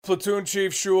Platoon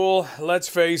Chief Shul, let's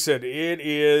face it, it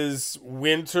is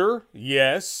winter,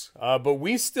 yes, but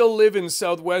we still live in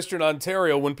southwestern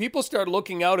Ontario. When people start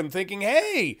looking out and thinking,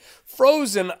 hey,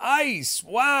 frozen ice,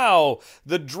 wow,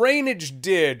 the drainage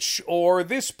ditch or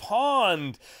this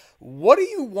pond, what do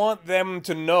you want them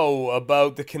to know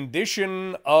about the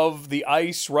condition of the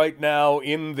ice right now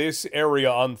in this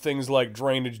area on things like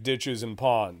drainage ditches and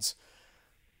ponds?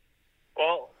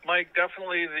 Well, Mike,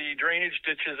 definitely the drainage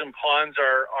ditches and ponds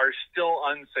are still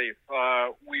unsafe.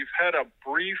 We've had a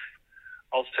brief,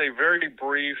 I'll say very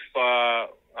brief,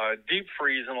 deep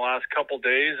freeze in the last couple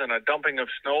days and a dumping of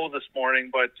snow this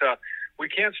morning, but we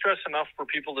can't stress enough for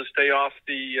people to stay off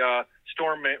the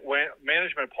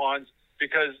management ponds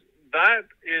because that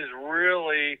is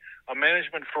really a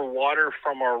management for water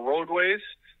from our roadways.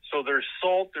 So there's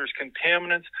salt, there's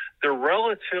contaminants. They're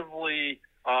relatively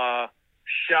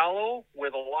shallow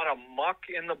with a lot of muck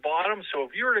in the bottom. So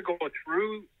if you were to go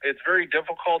through, it's very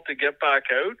difficult to get back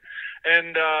out.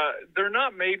 And they're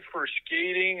not made for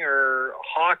skating or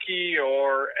hockey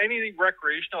or any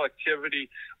recreational activity.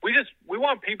 We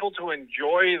want people to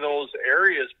enjoy those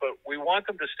areas, but we want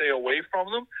them to stay away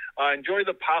from them. Enjoy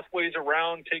the pathways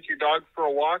around, take your dog for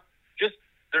a walk. Just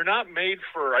they're not made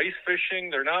for ice fishing.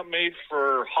 They're not made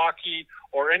for hockey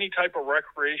or any type of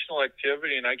recreational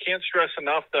activity. And I can't stress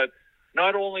enough that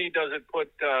not only does it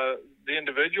put the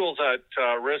individuals at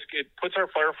risk, it puts our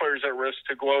firefighters at risk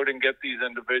to go out and get these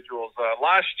individuals.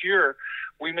 Last year,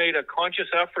 we made a conscious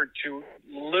effort to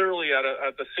literally,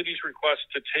 at the city's request,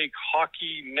 to take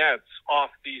hockey nets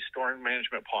off these storm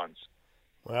management ponds.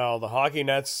 Well, the hockey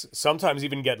nets sometimes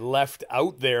even get left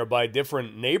out there by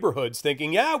different neighborhoods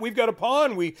thinking, yeah, we've got a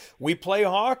pond, we play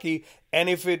hockey. And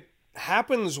if it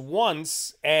happens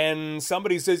once and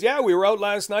somebody says, yeah, we were out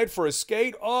last night for a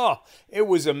skate, oh, it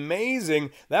was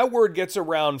amazing, that word gets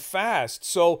around fast.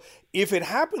 So if it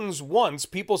happens once,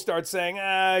 people start saying,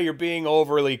 you're being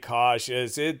overly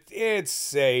cautious, it's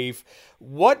safe.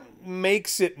 What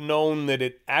makes it known that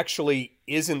it actually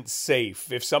isn't safe?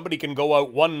 If somebody can go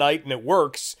out one night and it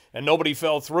works and nobody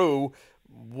fell through,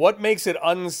 what makes it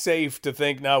unsafe to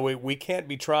think, no, we can't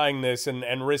be trying this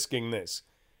and risking this?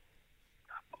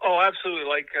 Oh, absolutely.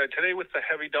 Like today with the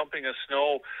heavy dumping of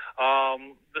snow,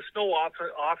 the snow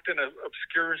often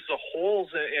obscures the holes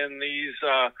in these,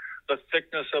 the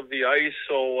thickness of the ice.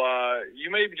 So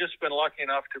you may have just been lucky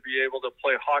enough to be able to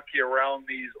play hockey around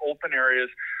these open areas.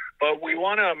 But we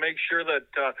want to make sure that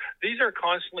these are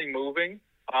constantly moving,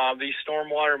 these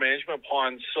stormwater management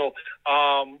ponds. So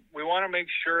we want to make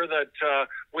sure that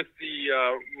with the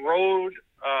road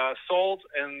salt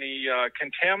and the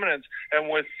contaminants, and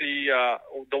with the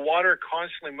water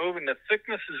constantly moving, the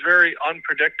thickness is very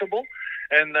unpredictable,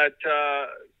 and that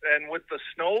and with the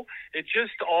snow, it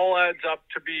just all adds up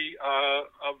to be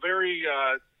a very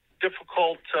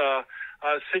difficult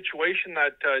situation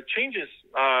that changes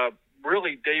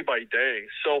really day by day.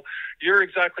 So you're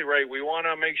exactly right. We want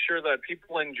to make sure that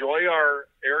people enjoy our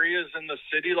areas in the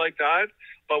city like that,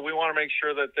 but we want to make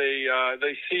sure that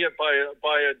they see it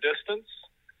by a distance,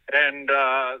 and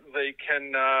they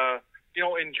can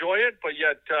enjoy it, but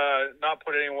yet not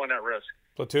put anyone at risk.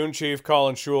 Platoon Chief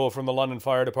Colin Shul from the London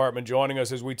Fire Department joining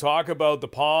us as we talk about the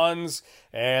ponds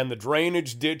and the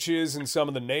drainage ditches in some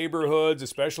of the neighborhoods,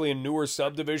 especially in newer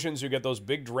subdivisions. You get those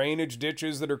big drainage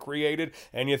ditches that are created,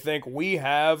 and you think, we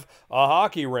have a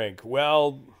hockey rink.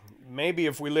 Well, maybe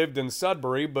if we lived in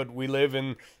Sudbury, but we live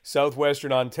in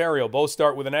southwestern Ontario. Both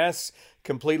start with an S,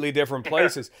 completely different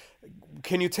places.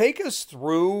 Can you take us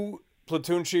through,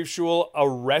 Platoon Chief Shul, a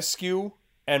rescue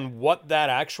and what that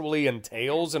actually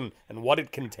entails and what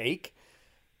it can take?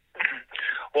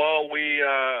 Well, we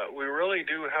really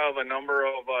do have a number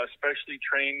of specially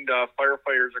trained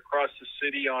firefighters across the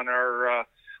city on our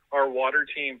water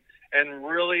team, and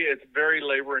really it's very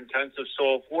labor intensive.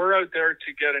 So if we're out there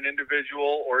to get an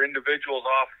individual or individuals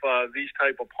off these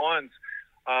type of ponds,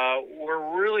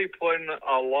 we're really putting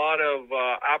a lot of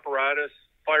apparatus,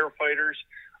 firefighters,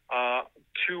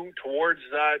 towards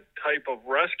that type of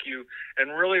rescue.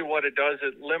 And really what it does,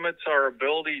 it limits our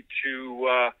ability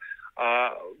to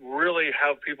really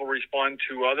have people respond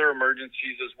to other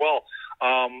emergencies as well.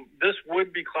 This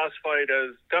would be classified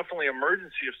as definitely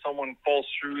emergency if someone falls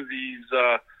through these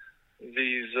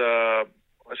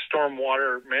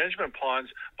stormwater management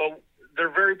ponds, but they're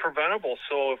very preventable.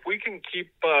 So if we can keep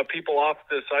people off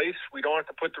this ice, we don't have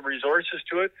to put the resources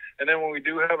to it. And then when we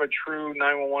do have a true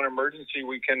 911 emergency,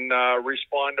 we can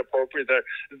respond appropriately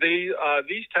there.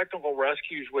 These technical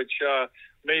rescues, which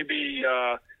may be,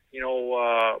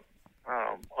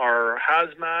 our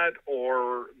hazmat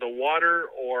or the water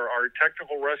or our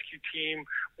technical rescue team,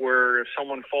 where if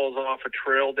someone falls off a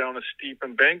trail down a steep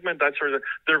embankment,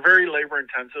 they're very labor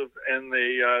intensive, and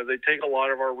they take a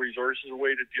lot of our resources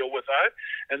away to deal with that.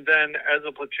 And then as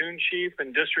a platoon chief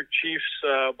and district chiefs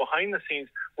behind the scenes,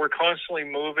 we're constantly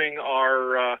moving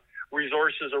our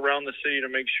resources around the city to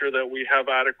make sure that we have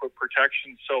adequate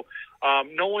protection. So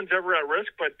no one's ever at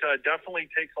risk, but definitely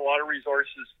takes a lot of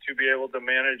resources to be able to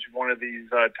manage one of these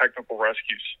technical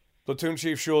rescues. Platoon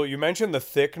Chief Schewel, you mentioned the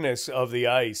thickness of the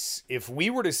ice. If we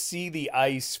were to see the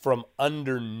ice from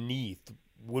underneath,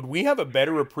 would we have a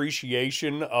better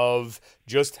appreciation of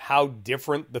just how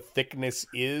different the thickness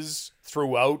is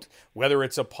throughout, whether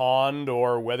it's a pond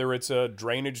or whether it's a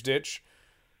drainage ditch?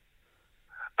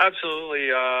 Absolutely.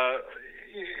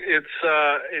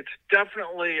 It's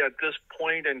definitely at this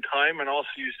point in time, and also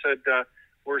you said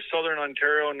we're Southern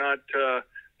Ontario, not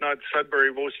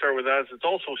Sudbury. We'll start with that. It's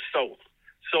also south,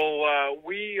 so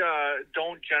we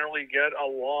don't generally get a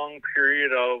long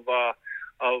period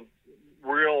of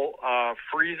real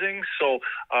freezing. So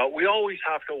we always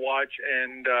have to watch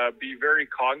and be very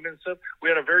cognizant. We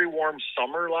had a very warm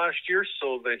summer last year,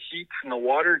 so the heat in the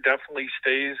water definitely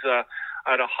stays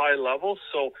at a high level.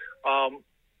 So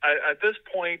at this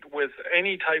point, with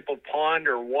any type of pond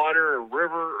or water or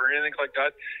river or anything like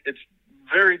that, it's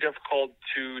very difficult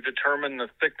to determine the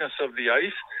thickness of the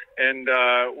ice. And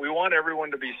we want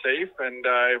everyone to be safe. And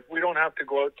if we don't have to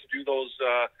go out to do those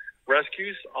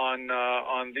rescues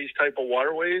on these type of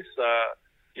waterways,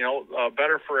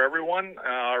 better for everyone,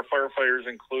 our firefighters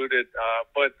included.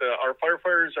 But our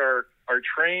firefighters are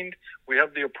trained. We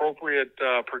have the appropriate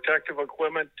protective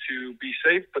equipment to be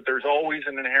safe, but there's always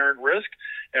an inherent risk.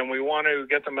 And we want to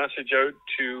get the message out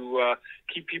to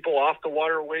keep people off the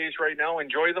waterways right now,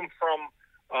 enjoy them from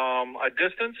a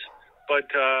distance, but,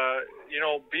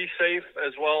 be safe,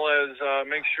 as well as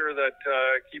make sure that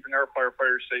keeping our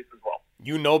firefighters safe as well.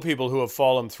 You know people who have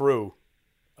fallen through.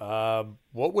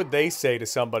 What would they say to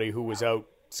somebody who was out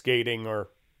skating or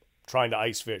trying to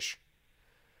ice fish?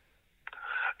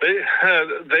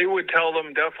 They would tell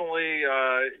them definitely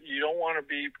you don't want to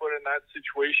be put in that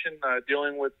situation,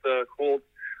 dealing with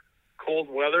cold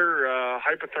weather.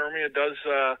 Hypothermia does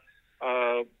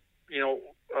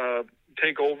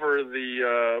take over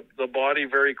the body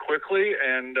very quickly,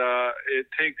 and it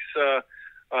takes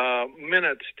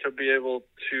minutes to be able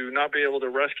to not be able to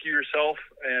rescue yourself,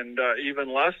 and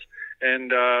even less.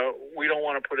 And we don't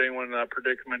want to put anyone in that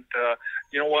predicament.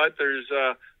 You know what?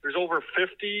 There's over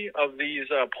 50 of these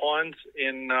ponds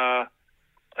in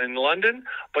London,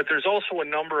 but there's also a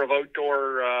number of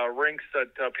outdoor rinks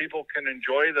that people can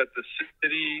enjoy that the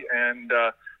city and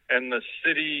the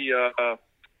city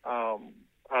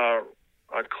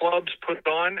clubs put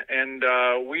on, and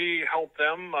we help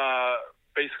them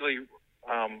basically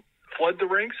flood the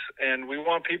rinks, and we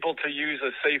want people to use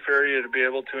a safe area to be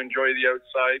able to enjoy the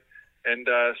outside and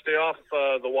stay off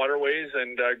the waterways,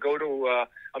 and go to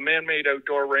a man-made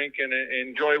outdoor rink and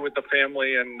enjoy with the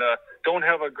family, and don't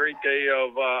have a great day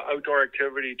of outdoor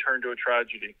activity turn to a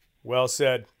tragedy. Well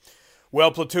said.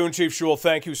 Well, Platoon Chief Schewel,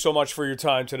 thank you so much for your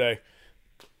time today.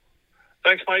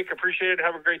 Thanks, Mike. Appreciate it.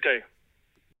 Have a great day.